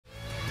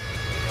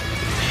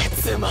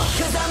I'm standing up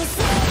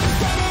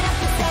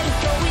the steady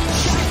going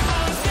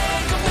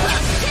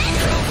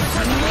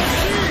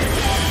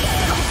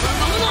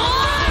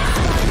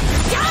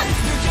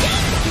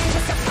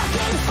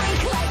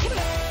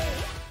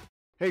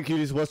Hey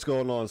cuties, what's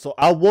going on? So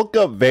I woke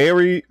up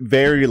very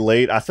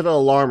late. I set an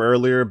alarm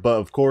earlier, but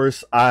of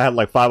course I had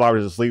like 5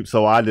 hours of sleep,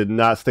 so I did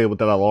not stay with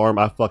that alarm.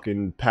 I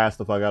fucking passed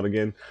the fuck out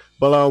again.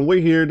 But we're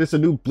here. This is a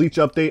new Bleach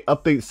update,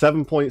 update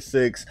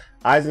 7.6.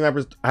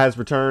 Eisenhower has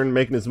returned,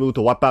 making his move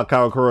to wipe out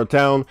Karakura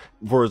Town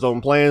for his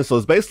own plan. So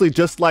it's basically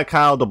just like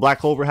how the Black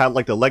Clover had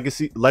like the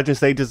legend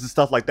stages and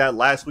stuff like that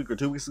last week or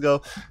 2 weeks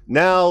ago.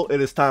 Now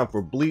it is time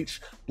for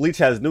Bleach. Bleach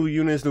has new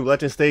units, new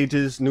legend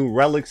stages, new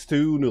relics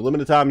too, new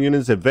limited time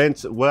units,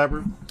 events,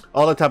 whatever,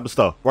 all that type of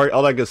stuff, right?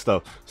 All that good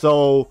stuff.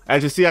 So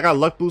as you see, I got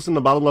luck boost in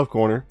the bottom left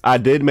corner. I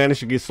did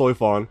manage to get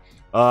Soifon.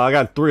 I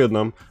got 3 of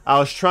them. I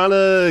was trying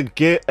to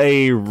get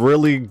a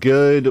really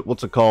good,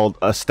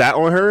 a stat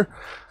on her.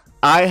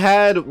 I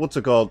had, I looked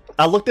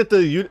at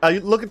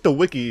the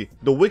wiki.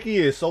 The wiki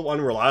is so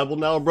unreliable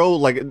now, bro.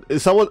 Like, the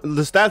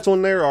stats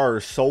on there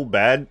are so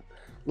bad.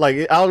 Like,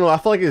 I don't know, I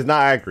feel like it's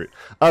not accurate.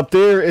 Up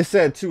there, it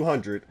said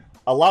 200.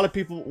 A lot of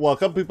people, well, a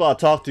couple people I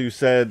talked to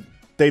said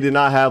they did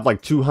not have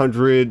like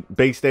 200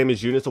 base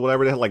damage units or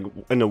whatever. They had like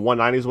in the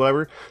 190s or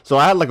whatever. So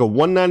I had like a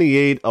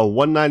 198, a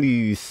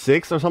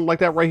 196 or something like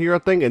that right here, I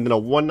think, and then a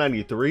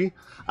 193.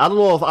 I don't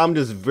know if I'm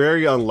just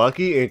very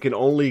unlucky and can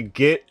only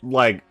get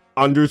like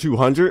under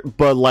 200,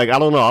 but like I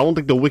don't know, I don't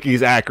think the wiki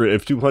is accurate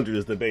if 200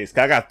 is the base.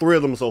 I got 3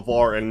 of them so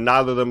far and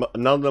none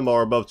of them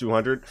are above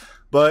 200,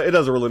 but it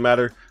doesn't really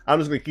matter. I'm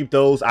just gonna keep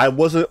those. I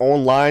wasn't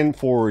online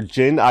for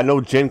Jin. I know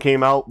Jin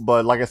came out,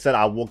 but like I said,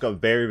 I woke up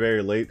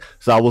very late,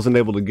 so I wasn't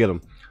able to get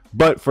them.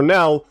 But for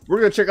now, we're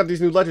gonna check out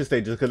these new legend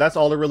stages because that's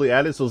all they really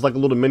added. So it's like a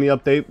little mini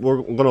update.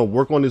 We're gonna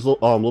work on these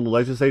little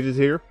legend stages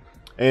here,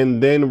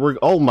 and then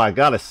oh my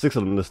god, it's 6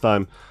 of them this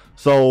time.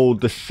 So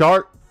the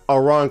Shark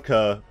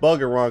Arrancar,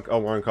 Bug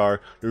Arrancar,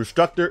 the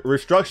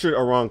Restructured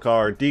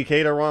Arrancar,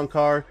 Decayed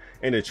Arrancar,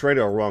 and the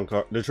Trader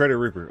Arrancar, the Trader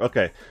Reaper.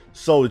 Okay,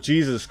 so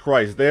Jesus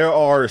Christ, there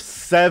are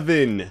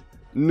 7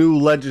 new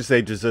legend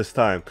stages this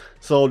time.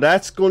 So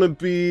that's gonna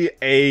be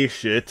a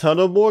shit ton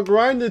of more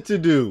grinding to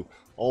do.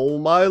 Oh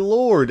my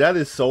lord, that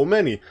is so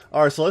many.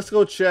 All right, so let's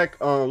go check.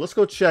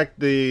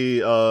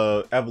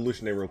 The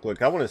evolution real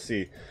quick. I want to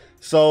see.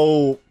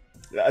 So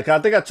I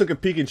think I took a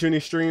peek in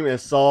Chuni's stream and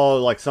saw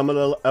like some of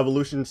the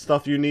evolution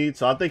stuff you need.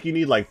 So I think you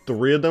need like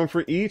 3 of them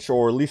for each,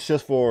 or at least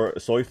just for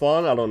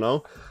Soifon. I don't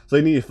know. So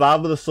you need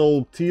 5 of the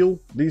Soul Teal.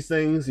 These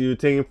things you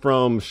obtain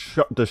from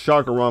the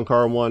Shark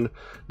Arrancar one.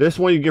 This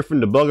one you get from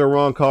the Bug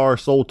Arrancar,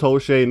 Soul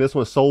Toshe, and this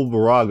one Soul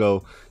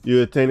Virago.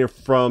 You obtain it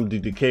from the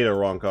Decayed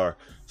Arrancar.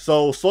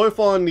 So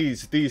Soifon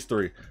needs these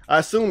 3. I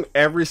assume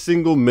every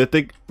single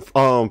mythic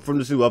from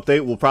this new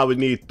update will probably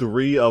need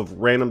 3 of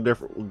random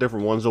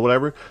different ones or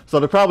whatever.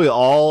 So they probably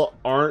all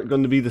aren't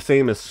going to be the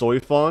same as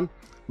Soifon.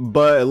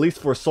 But at least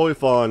for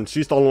Soifon,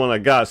 she's the only one I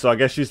got. So I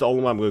guess she's the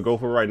only one I'm going to go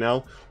for right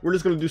now. We're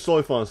just going to do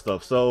Soifon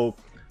stuff. So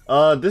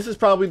this is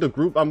probably the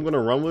group I'm going to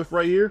run with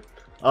right here.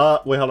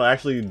 Wait, hold on.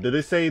 Actually, did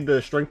it say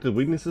the strength and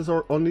weaknesses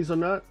are on these or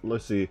not?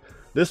 Let's see.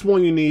 This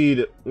one you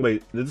need,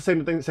 wait, did it say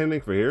the same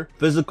thing for here?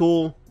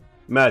 Physical,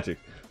 magic.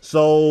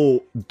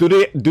 So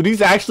do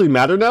these actually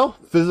matter now?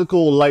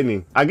 Physical,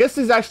 lightning. I guess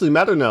these actually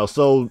matter now.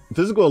 So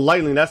physical and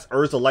lightning, that's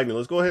Urza lightning.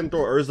 Let's go ahead and throw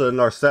Urza in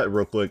our set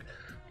real quick.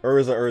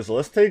 Urza.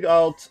 Let's take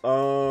out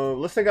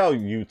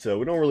Yuta.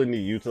 We don't really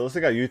need Yuta. Let's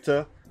take out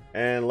Yuta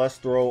and let's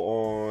throw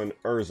on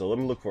Urza. Let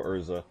me look for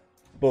Urza.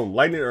 Boom,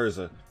 lightning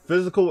Urza.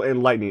 Physical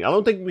and lightning. I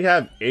don't think we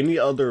have any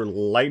other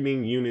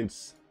lightning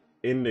units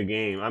in the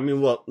game. I mean,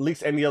 well, at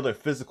least any other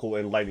physical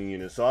and lightning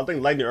units. So I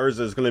think lightning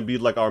Urza is gonna be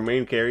like our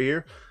main carry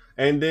here.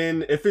 And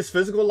then if it's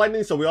physical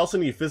lightning, so we also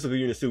need physical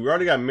units too. We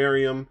already got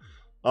Miriam.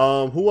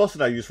 Who else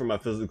did I use for my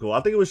physical? I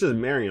think it was just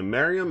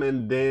Miriam,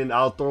 and then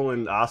I'll throw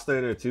in Asta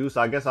in there too.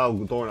 So I guess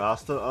I'll throw in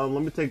Asta.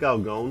 Let me take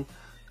out Gon.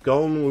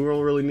 Gon we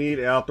don't really need,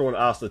 and I'll throw in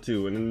Asta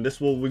too. And then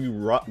this will we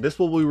rock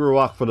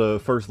for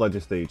the first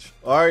legend stage.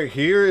 All right,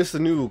 here is the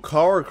new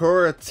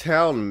Karakura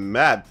Town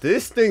map.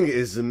 This thing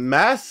is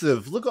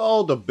massive. Look at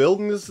all the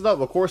buildings and stuff.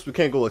 Of course, we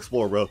can't go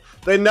explore, bro.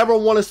 They never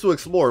want us to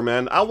explore,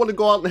 man. I want to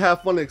go out and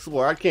have fun and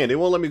explore. I can't. They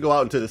won't let me go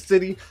out into the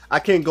city. I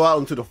can't go out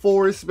into the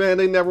forest, man.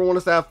 They never want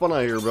us to have fun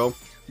out here, bro.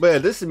 But yeah,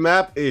 this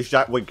map is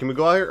wait, can we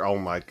go out here? Oh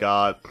my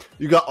god.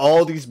 You got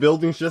all these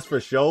buildings just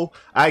for show.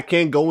 I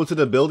can't go into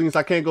the buildings.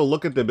 I can't go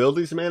look at the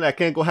buildings, man. I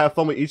can't go have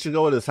fun with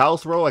Ichigo at his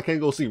house, bro. I can't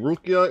go see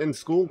Rukia in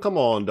school. Come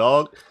on,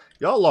 dog.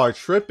 Y'all are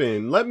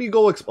tripping. Let me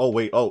go oh,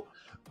 wait. Oh.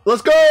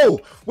 Let's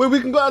go! Wait,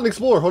 we can go out and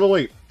explore. Hold on,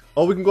 wait.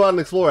 Oh, we can go out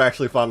and explore,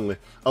 actually, finally.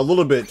 A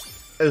little bit.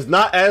 It's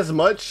not as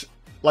much.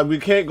 Like, we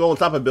can't go on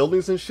top of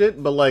buildings and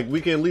shit, but, like,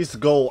 we can at least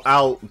go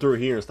out through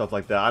here and stuff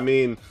like that. I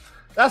mean,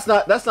 that's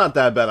not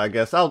that bad, I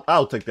guess.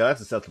 I'll take that.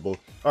 That's acceptable.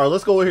 All right,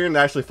 let's go over here and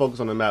actually focus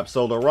on the map.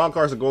 So the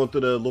Arrancars are going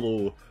through the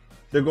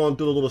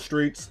little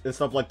streets and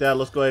stuff like that.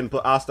 Let's go ahead and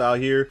put Asta out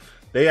here.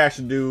 They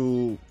actually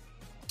do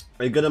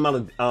a good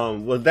amount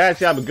of well, they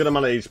actually have a good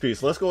amount of HP.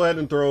 So let's go ahead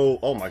and throw.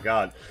 Oh my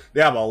god,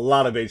 they have a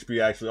lot of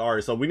HP actually. All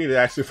right, so we need to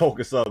actually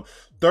focus up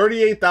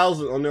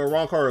 38,000 on their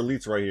Rancor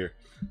elites right here.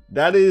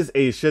 That is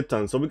a shit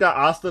ton. So we got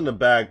Asta in the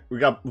back. We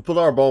put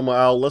our Bulma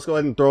out. Let's go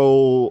ahead and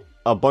throw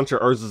a bunch of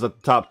Urzas at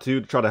the top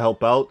too to try to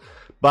help out.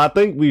 But I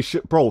think we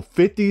should, bro.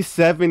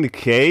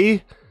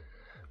 57k,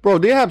 bro.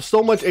 They have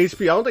so much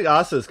HP. I don't think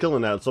Asta is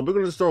killing that. So we're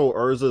gonna just throw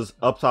Urzas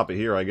up top of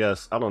here, I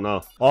guess. I don't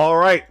know. All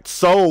right.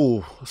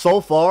 So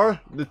far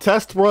the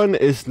test run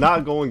is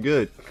not going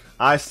good.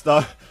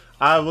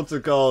 what's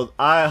it called?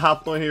 I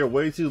hopped on here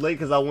way too late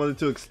because I wanted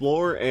to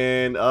explore,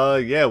 and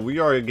yeah, we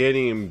are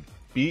getting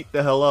beat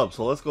the hell up.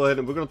 So let's go ahead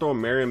and we're gonna throw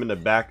Miriam in the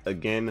back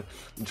again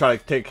and try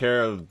to take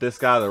care of this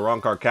guy, the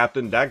Rancor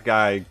captain. That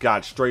guy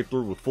got straight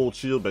through with full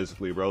shield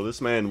basically, bro. This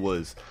man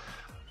was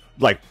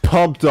like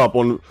pumped up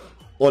on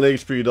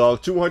HP,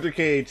 dog.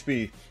 200k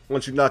HP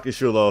once you knock his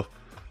shield off.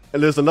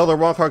 And there's another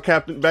Rancor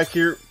captain back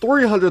here,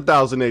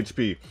 300,000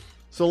 HP.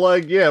 So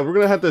like, yeah, we're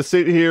gonna have to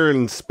sit here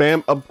and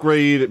spam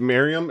upgrade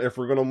Miriam if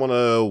we're gonna want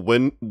to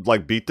win,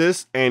 like beat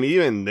this. And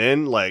even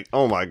then, like,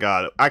 oh my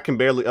god, I can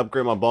barely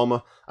upgrade my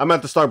Bulma. I'm gonna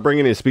have to start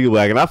bringing in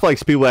Speedwagon. I feel like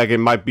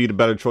Speedwagon might be the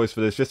better choice for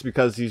this, just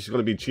because he's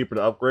gonna be cheaper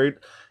to upgrade,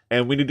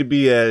 and we need to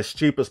be as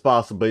cheap as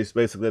possible,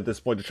 basically at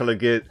this point, to try to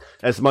get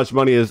as much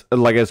money as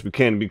we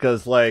can.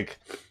 Because like,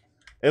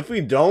 if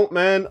we don't,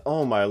 man,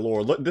 oh my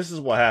lord, look, this is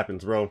what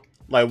happens, bro.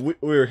 Like,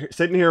 we're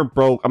sitting here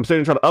broke. I'm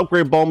sitting trying to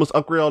upgrade Bulmas,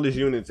 upgrade all these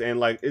units, and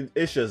like,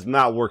 it's just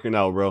not working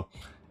out, bro.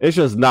 It's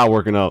just not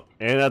working out.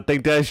 And I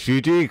think that's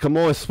GG. Come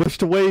on, switch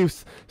the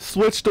waves.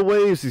 Switch the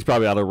waves. He's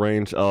probably out of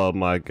range. Oh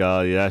my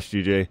god, yeah, that's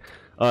GG.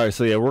 Alright,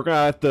 so yeah, we're gonna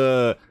have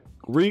to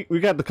we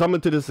got to come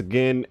into this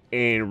again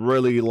and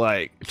really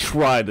like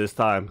try this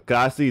time. Cause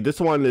I see this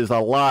one is a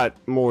lot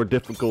more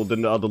difficult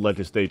than the other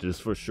legend stages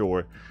for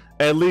sure.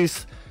 At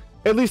least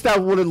that's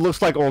what it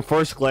looks like on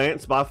first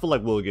glance, but I feel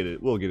like we'll get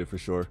it. We'll get it for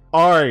sure.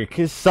 Alright,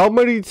 can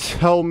somebody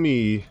tell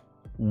me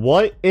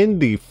what in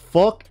the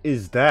fuck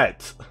is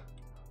that?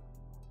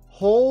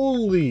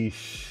 Holy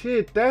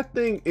shit, that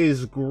thing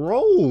is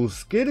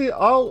gross. Get it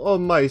out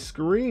of my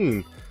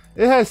screen.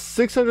 It has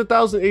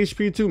 600,000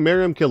 HP too.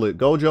 Miriam, kill it.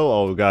 Gojo,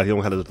 oh god, he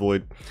don't have his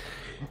void.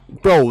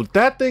 Bro,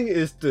 that thing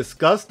is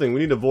disgusting.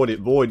 We need to void it.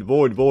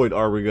 Void.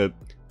 Are we good?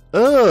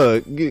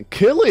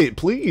 Kill it,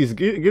 please.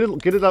 Get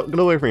it out. Get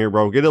away from here,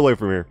 bro. Get it away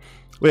from here.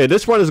 Wait,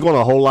 this one is going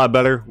a whole lot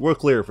better. We're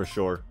clear for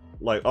sure.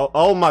 Like,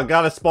 oh my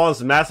god, it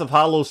spawns massive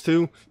hollows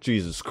too.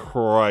 Jesus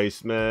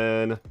Christ,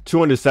 man.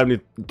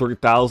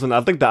 273,000. I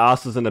think the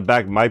Astas in the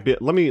back might be.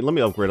 Let me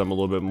upgrade them a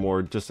little bit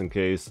more just in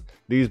case.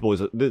 These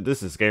boys,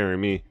 this is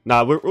scaring me.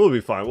 Nah, we'll be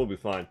fine. We'll be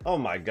fine. Oh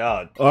my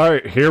god. All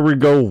right, here we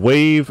go.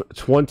 Wave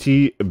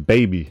 20,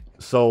 baby.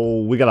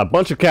 So we got a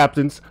bunch of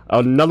captains,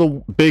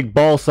 another big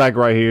ball sack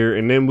right here,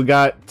 and then we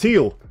got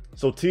Teal.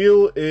 So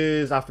Teal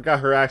is, I forgot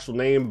her actual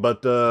name,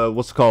 but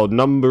what's it called?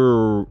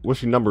 Was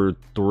she number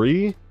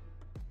 3?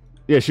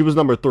 Yeah, she was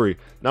number 3.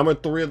 Number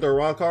 3 of the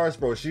Rancors,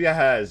 bro. She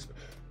has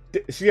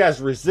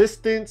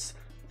resistance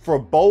for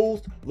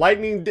both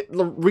lightning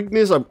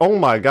weakness. Oh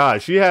my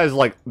god, she has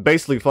like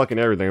basically fucking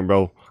everything,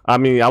 bro. I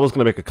mean, I was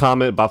gonna make a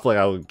comment, but I feel like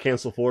I would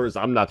cancel for it,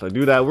 so I'm not gonna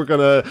do that. We're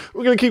gonna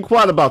keep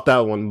quiet about that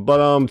one.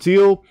 But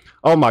Teal,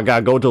 oh my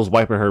god, Gojo's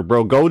wiping her,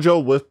 bro.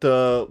 Gojo with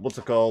the what's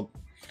it called?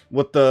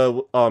 With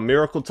the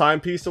miracle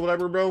timepiece or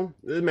whatever, bro.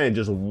 This man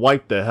just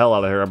wiped the hell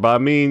out of her. But I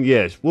mean,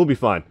 yeah, we'll be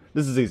fine.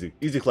 This is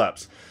easy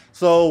claps.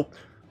 So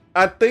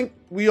I think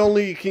we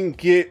only can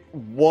get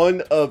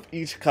one of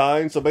each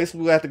kind. So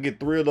basically we have to get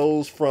 3 of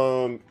those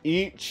from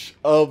each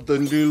of the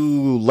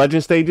new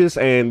legend stages,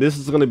 and this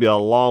is going to be a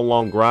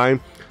long grind.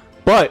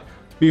 But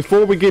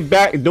before we get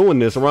back doing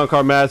this, around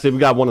Car Massive, we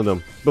got one of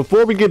them.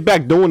 Before we get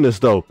back doing this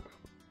though,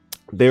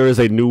 there is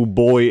a new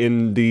boy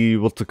in the,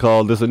 what's it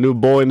called? There's a new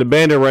boy in the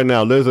banner right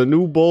now. There's a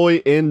new boy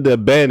in the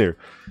banner.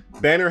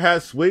 Banner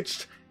has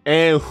switched,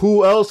 and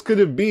who else could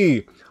it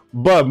be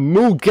but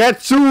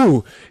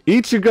Mugetsu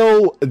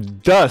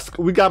Ichigo Dusk?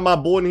 We got my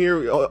boy in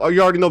here. Oh,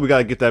 you already know we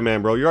gotta get that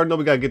man, bro. You already know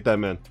we gotta get that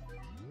man.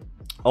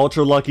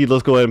 Ultra Lucky,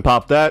 let's go ahead and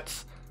pop that.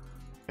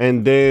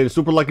 And then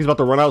Super Lucky's about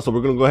to run out, so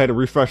we're gonna go ahead and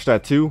refresh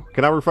that too.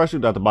 Can I refresh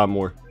it? Do I have to buy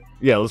more?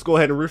 Yeah, let's go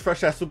ahead and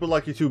refresh that Super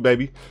Lucky 2,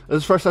 baby.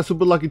 Let's refresh that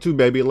Super Lucky 2,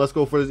 baby, and let's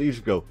go for this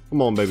Ichigo.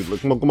 Come on, baby.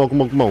 Come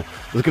on.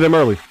 Let's get him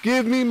early.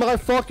 Give me my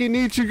fucking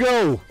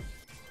Ichigo.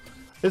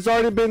 It's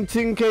already been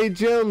 10k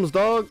gems,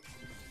 dog.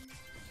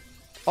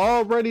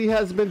 Already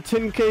has been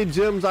 10k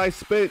gems I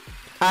spent.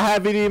 I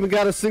haven't even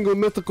got a single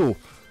mythical.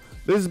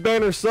 This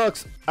banner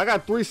sucks. I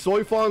got 3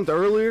 soy fawns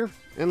earlier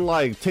and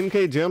like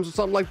 10k gems or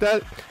something like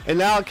that, and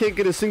now I can't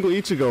get a single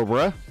Ichigo,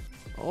 bruh.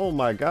 Oh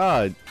my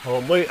god.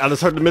 Oh wait, I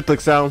just heard the mythic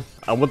sound.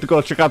 I went to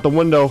go check out the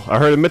window. I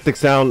heard a mythic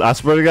sound. I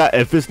swear to god,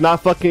 if it's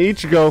not fucking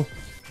Ichigo,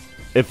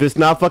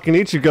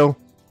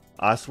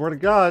 I swear to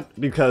god,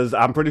 because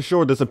I'm pretty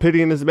sure there's a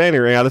pity in this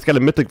banner, and I just got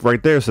a mythic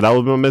right there, so that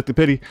would be my mythic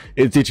pity.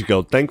 It's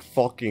Ichigo. Thank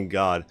fucking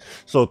god.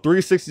 So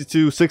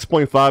 362,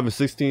 6.5, and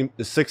 16,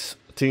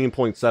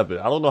 13.7.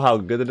 I don't know how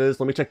good it is.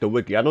 Let me check the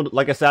wiki. I know,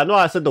 like I said,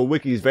 I said the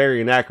wiki is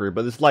very inaccurate,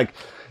 but it's like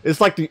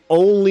the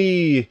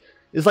only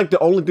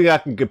thing I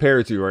can compare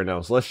it to right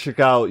now. So let's check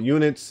out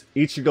units.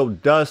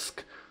 Ichigo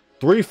Dusk,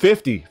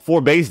 350 for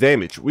base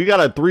damage. We got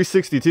a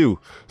 362.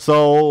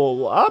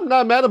 So I'm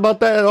not mad about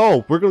that at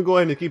all. We're gonna go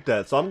ahead and keep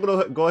that. So I'm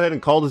gonna go ahead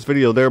and call this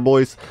video there,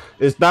 boys.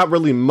 It's not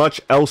really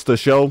much else to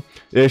show.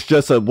 It's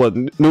just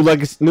new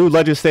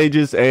legend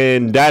stages,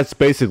 and that's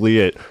basically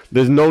it.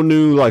 There's no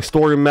new like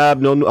story map,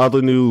 no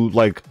other new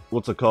like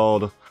what's it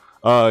called,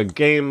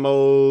 game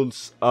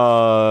modes,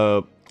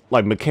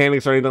 like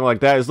mechanics or anything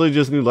like that. It's literally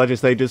just new legend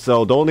stages.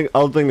 So the only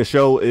other thing to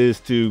show is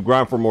to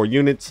grind for more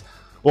units.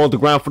 Well, to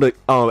grind for the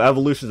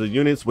evolutions of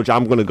units, which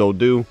I'm gonna go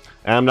do,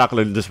 and I'm not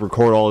gonna just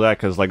record all of that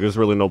because like there's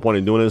really no point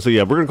in doing it. So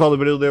yeah, we're gonna call the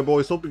video there,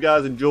 boys. Hope you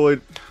guys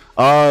enjoyed.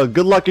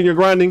 Good luck in your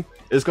grinding.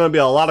 It's gonna be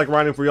a lot of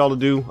grinding for y'all to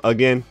do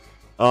again.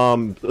 A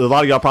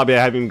lot of y'all probably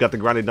haven't even got the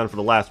grinding done for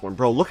the last one,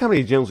 bro. Look how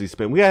many gems we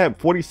spent. We had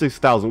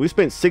 46,000. We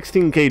spent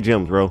 16k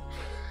gems, bro.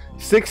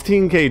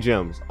 16k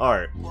gems. All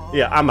right,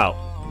 yeah, I'm out.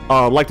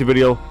 Like the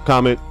video,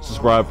 comment,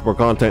 subscribe for more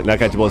content, and I'll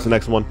catch you boys in the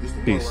next one.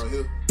 Peace.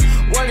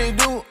 What it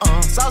do?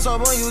 Sauce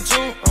up on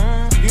YouTube.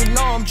 You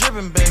know I'm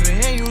dripping, baby,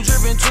 and you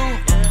dripping too.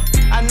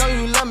 I know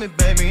you love me,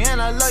 baby,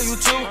 and I love you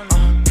too.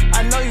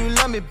 I know you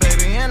love me,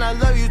 baby, and I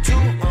love you too.